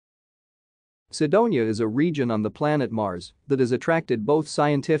Cydonia is a region on the planet Mars that has attracted both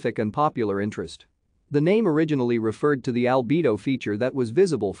scientific and popular interest. The name originally referred to the albedo feature that was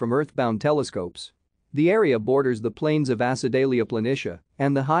visible from earthbound telescopes. The area borders the plains of Acidalia Planitia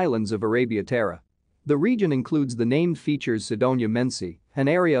and the highlands of Arabia Terra. The region includes the named features Cydonia Mensae, an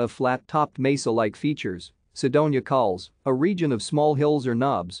area of flat-topped mesa-like features, Cydonia Colles, a region of small hills or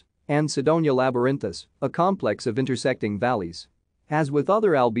knobs, and Cydonia Labyrinthus, a complex of intersecting valleys. As with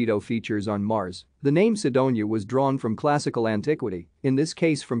other albedo features on Mars, the name Cydonia was drawn from classical antiquity, in this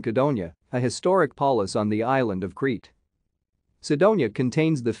case from Kydonia, a historic polis on the island of Crete. Cydonia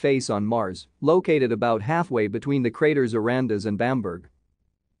contains the face on Mars, located about halfway between the craters Arandas and Bamberg.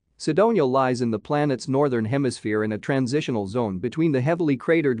 Cydonia lies in the planet's northern hemisphere in a transitional zone between the heavily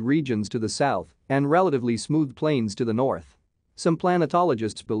cratered regions to the south and relatively smooth plains to the north. Some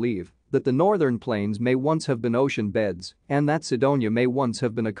planetologists believe that the northern plains may once have been ocean beds and that Cydonia may once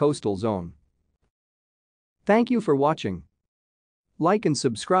have been a coastal zone. Thank you for watching. Like and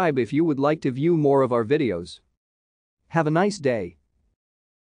subscribe if you would like to view more of our videos. Have a nice day.